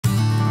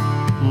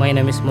My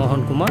name is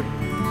Mohankumar.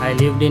 I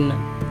lived in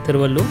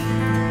Thiruvallur.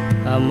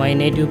 My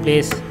native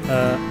place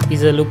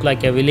is a look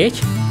like a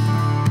village.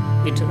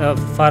 It's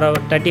for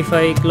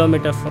 35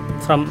 kilometers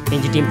from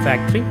Ingeteam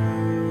factory.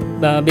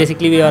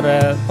 Basically, we are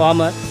a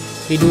farmer.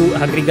 We do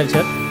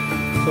agriculture.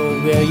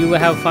 So where you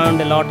have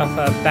found a lot of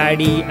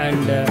paddy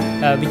and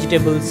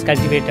vegetables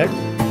cultivated.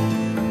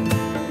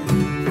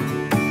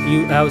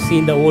 You have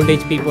seen the old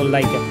age people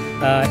like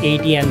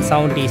 80 and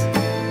 70s.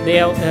 They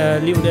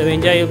have lived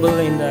enjoyable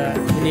in the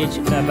village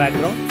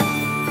background.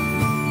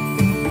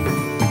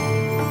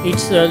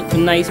 It's a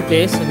nice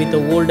place with the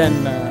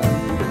olden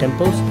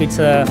temples. It's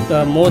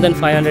more than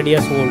 500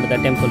 years old. The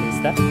temple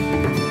is there.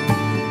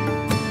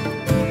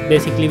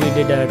 Basically, we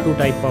did two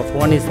types of.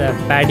 One is the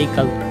paddy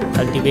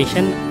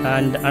cultivation,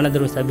 and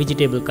another is the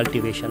vegetable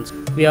cultivations.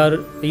 We are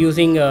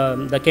using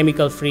the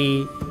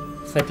chemical-free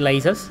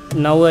fertilizers.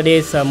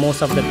 Nowadays,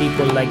 most of the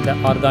people like the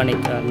organic,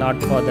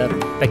 not for the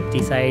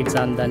pesticides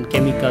and then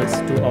chemicals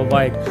to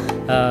avoid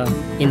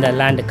in the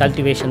land,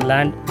 cultivation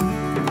land.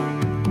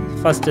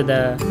 First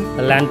the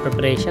land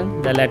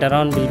preparation, the later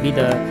on will be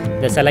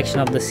the selection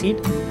of the seed,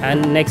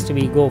 and next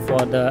we go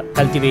for the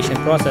cultivation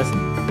process.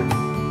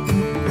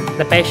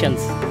 The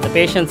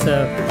patience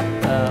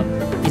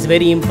is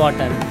very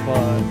important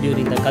for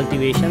during the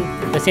cultivation.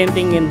 The same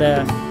thing in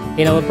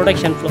our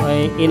production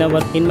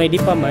in my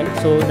department.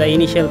 So the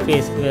initial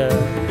phase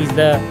is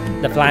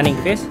the planning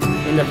phase.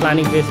 In the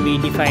planning phase we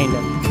define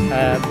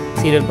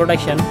cereal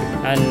production,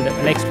 and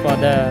next for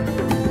the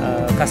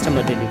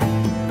customer delivery.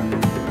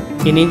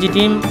 In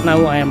Ingeteam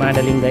now I am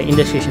handling the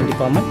industrialisation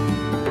department.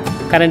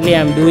 Currently I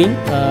am doing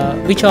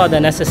which are the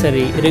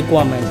necessary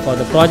requirements for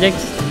the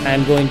projects I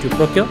am going to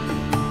procure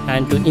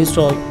and to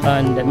install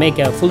and make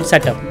a full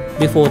setup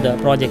before the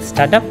project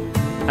startup.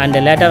 And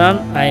later on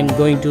I am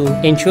going to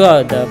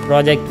ensure the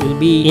project will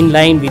be in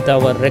line with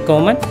our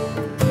requirement.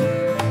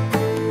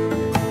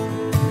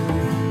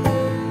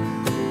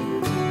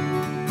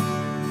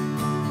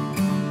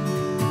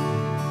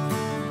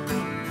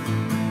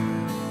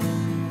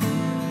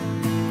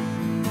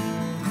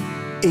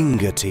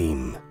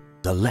 Ingeteam,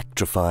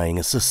 electrifying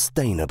a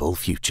sustainable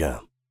future.